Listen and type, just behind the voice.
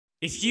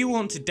If you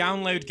want to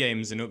download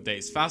games and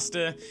updates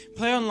faster,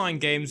 play online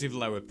games with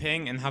lower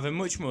ping and have a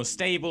much more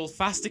stable,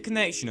 faster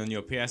connection on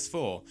your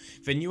PS4,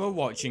 then you are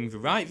watching the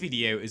right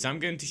video, as I'm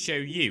going to show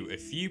you a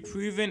few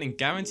proven and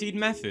guaranteed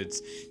methods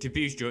to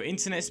boost your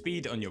internet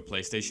speed on your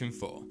PlayStation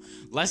 4.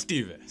 Let's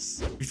do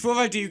this. Before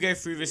I do go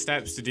through the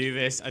steps to do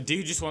this, I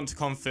do just want to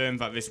confirm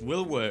that this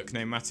will work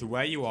no matter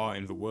where you are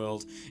in the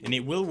world, and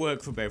it will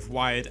work for both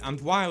wired and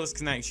wireless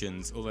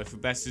connections, although for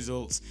best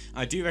results,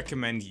 I do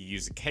recommend you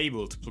use a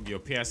cable to plug your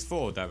PS4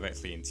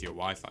 directly into your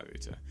Wi-Fi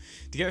router.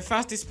 To get the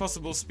fastest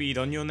possible speed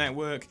on your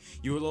network,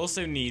 you will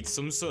also need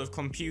some sort of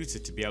computer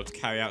to be able to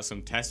carry out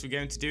some tests we're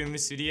going to do in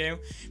this video,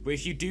 but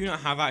if you do not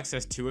have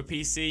access to a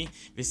PC,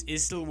 this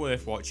is still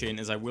worth watching,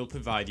 as I will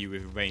provide you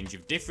with a range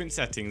of different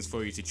settings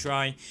for you to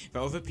try that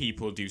other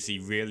people do see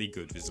really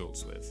good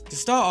results with. To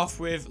start off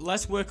with,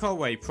 let's work our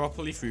way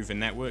properly through the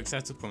network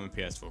setup on a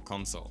PS4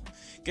 console.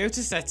 Go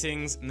to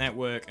Settings,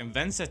 Network, and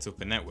then set up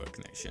a network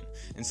connection,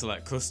 and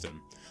select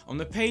Custom. On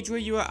the page where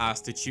you are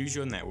asked to choose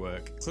your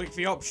network, click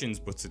the Options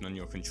button on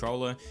your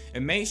controller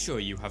and make sure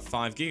you have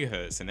 5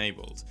 GHz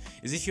enabled,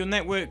 as if your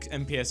network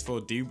and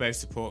PS4 do both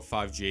support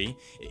 5G,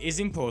 it is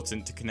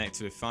important to connect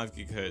to a 5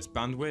 GHz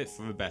bandwidth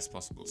for the best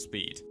possible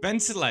speed. Then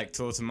select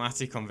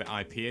Automatic on the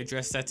IP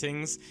address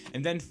settings,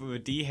 and then for the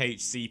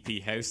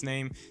DHCP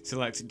hostname,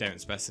 select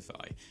Don't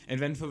Specify, and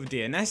then for the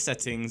DNS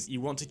settings,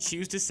 you want to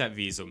choose to set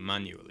these up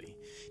manually.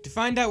 To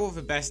find out what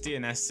the best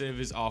DNS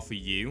servers are for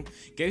you,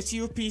 go to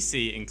your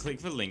PC and click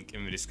the link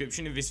in the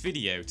description of this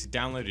video to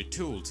download a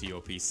tool to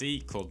your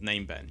PC called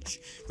Namebench.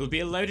 There'll be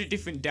a load of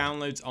different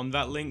downloads on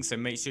that link, so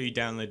make sure you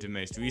download the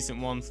most recent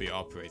one for your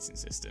operating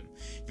system.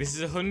 This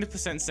is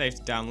 100% safe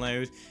to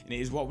download, and it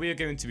is what we are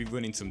going to be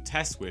running some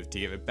tests with to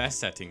get the best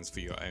settings for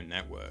your own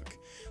network.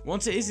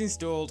 Once it is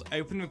installed,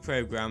 open the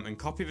program and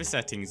copy the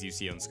settings you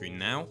see on screen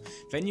now,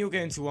 then you're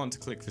going to want to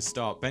click the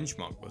Start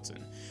Benchmark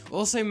button.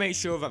 Also make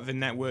sure that the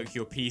network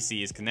your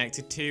PC is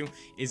connected to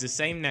is the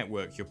same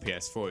network your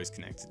PS4 is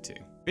connected to.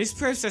 This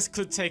process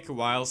could take a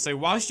while, so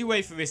whilst you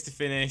wait for this to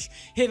finish,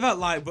 hit that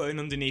like button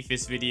underneath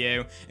this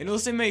video, and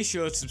also make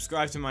sure to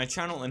subscribe to my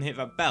channel and hit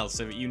that bell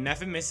so that you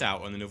never miss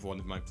out on another one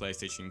of my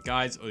PlayStation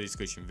guides or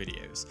discussion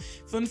videos.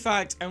 Fun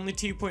fact, only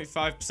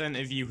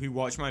 2.5% of you who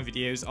watch my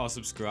videos are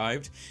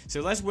subscribed,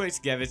 so let's work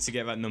together to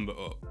get that number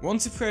up.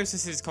 Once the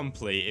process is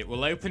complete, it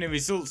will open a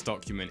results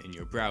document in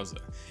your browser,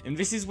 and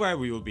this is where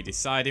we will be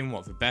deciding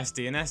what the best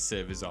DNS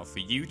servers are for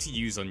you to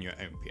use on your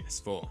own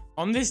PS4.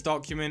 On this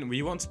document,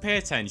 we want to pay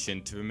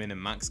attention to the min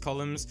and max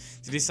columns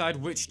to decide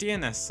which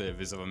DNS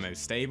servers are the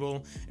most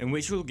stable and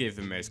which will give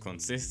the most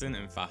consistent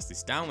and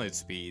fastest download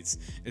speeds,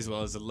 as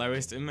well as the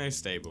lowest and most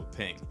stable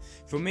ping.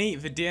 For me,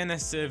 the DNS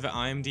server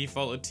I am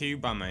defaulted to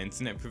by my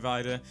internet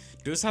provider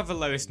does have the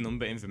lowest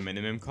number in the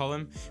minimum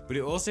column, but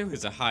it also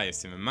has the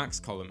highest in the max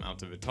column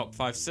out of the top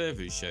 5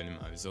 servers shown in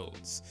my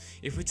results.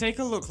 If we take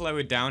a look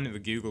lower down at the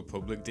Google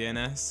public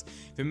DNS,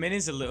 the min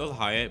is a little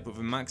higher, but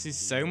the max is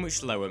so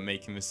much lower,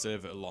 making the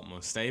server a lot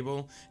more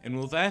stable, and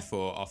will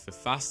therefore offer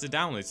faster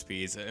download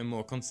speeds at a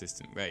more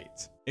consistent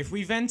rate. If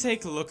we then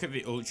take a look at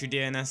the Ultra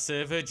DNS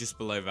server just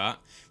below that,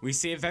 we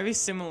see a very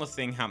similar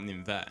thing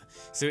happening there,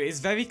 so it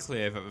is very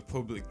clear that the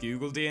public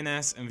Google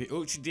DNS and the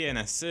Ultra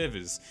DNS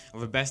servers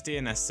are the best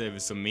DNS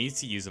servers for me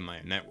to use on my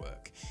own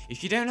network.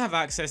 If you don't have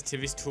access to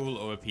this tool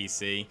or a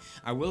PC,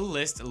 I will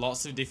list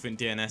lots of different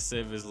DNS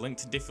servers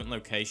linked to different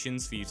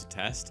locations for you to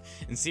test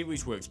and see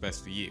which works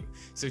best for you,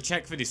 so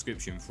check the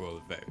description for all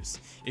of those.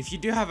 If you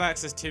do have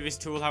access to this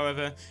tool,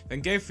 however,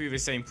 then go through the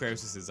same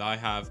process as I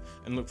have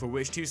and look for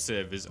which 2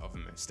 servers are the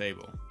most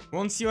stable.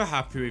 Once you are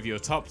happy with your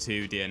top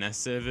 2 DNS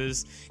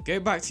servers, go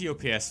back to your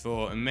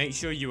PS4 and make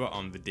sure you are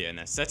on the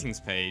DNS settings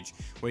page,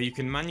 where you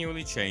can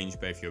manually change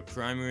both your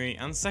primary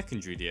and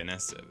secondary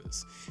DNS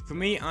servers. For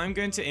me, I'm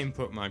going to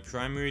input my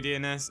primary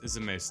DNS as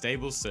the most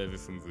stable server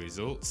from the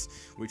results,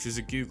 which was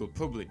a Google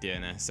public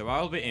DNS, so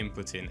I'll be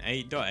inputting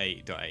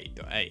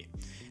 8.8.8.8.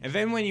 And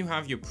then when you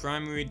have your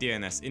primary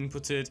DNS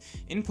inputted,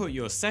 input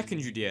your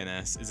secondary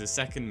DNS as the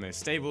second most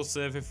stable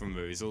server from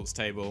the results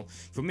table.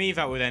 For me,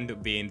 that would end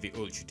up being the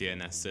Ultra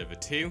DNS server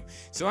 2,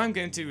 so I'm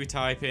going to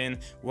retype in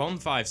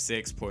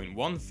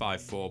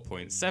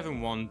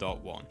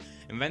 156.154.71.1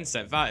 and then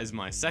set that as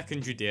my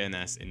secondary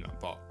DNS in that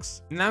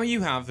box. Now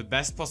you have the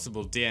best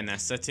possible DNS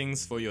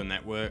settings for your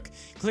network,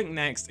 click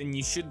next and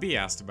you should be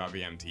asked about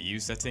the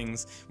MTU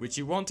settings, which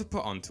you want to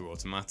put onto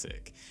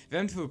automatic.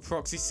 Then for a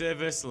proxy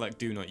server, select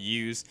do not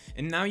use,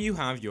 and now you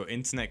have your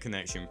internet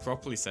connection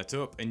properly set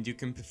up and you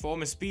can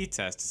perform a speed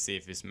test to see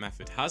if this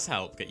method has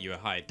helped get you a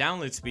higher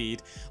download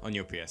speed on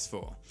your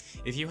PS4.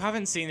 If you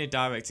haven't seen a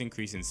direct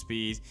increase in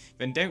speed,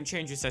 then don't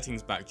change your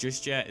settings back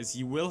just yet, as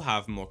you will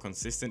have more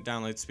consistent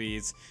download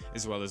speeds,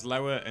 as well as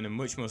lower and a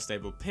much more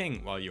stable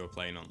ping while you are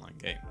playing online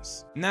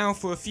games. Now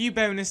for a few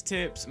bonus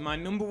tips, my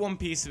number 1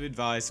 piece of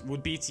advice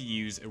would be to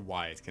use a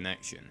wired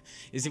connection,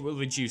 as it will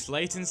reduce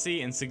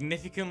latency and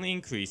significantly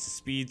increase the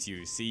speeds you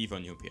receive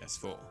on your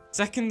PS4.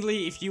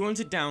 Secondly, if you want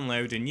to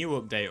download a new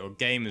update or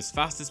game as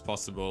fast as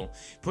possible,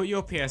 put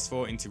your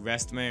PS4 into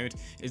rest mode,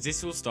 as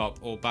this will stop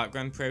all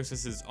background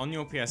processes on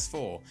your PS4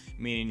 PS4,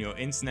 meaning your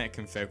internet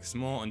can focus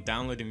more on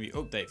downloading the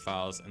update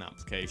files and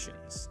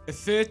applications. A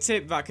third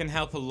tip that can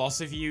help a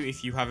lot of you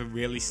if you have a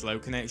really slow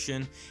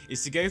connection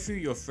is to go through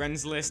your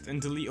friends list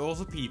and delete all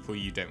the people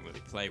you don't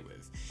really play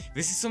with.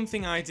 This is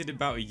something I did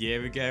about a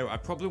year ago. I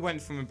probably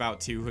went from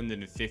about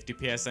 250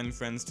 PSN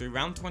friends to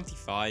around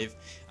 25,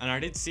 and I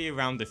did see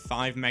around a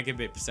 5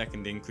 megabit per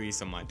second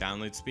increase on my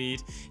download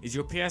speed, as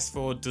your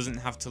PS4 doesn't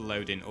have to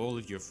load in all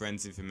of your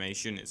friends'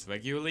 information as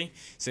regularly,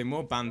 so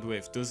more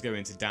bandwidth does go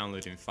into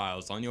downloading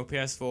files on your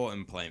PS4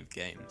 and playing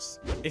games.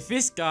 If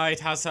this guide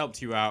has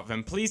helped you out,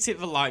 then please hit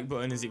the like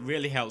button as it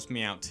really helps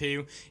me out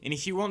too, and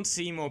if you want to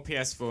see more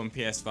PS4 and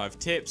PS5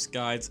 tips,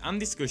 guides and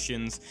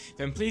discussions,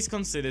 then please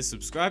consider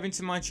subscribing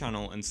to my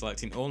channel and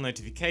selecting all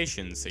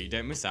notifications so you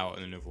don't miss out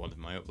on another one of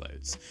my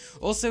uploads.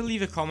 Also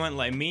leave a comment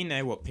letting me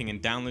know what ping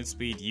and download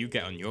speed you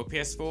get on your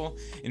PS4,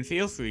 and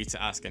feel free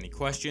to ask any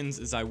questions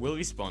as I will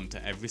respond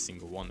to every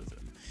single one of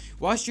them.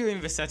 Whilst you're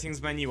in the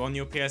settings menu on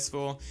your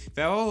PS4,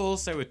 there are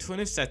also a ton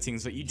of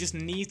settings that you just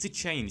need to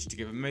change to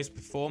get the most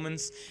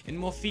performance and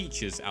more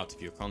features out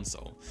of your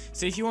console.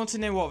 So if you want to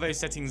know what those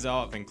settings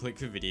are, then click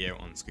the video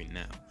on screen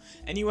now.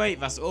 Anyway,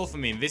 that's all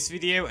from me in this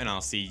video, and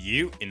I'll see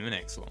you in the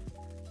next one.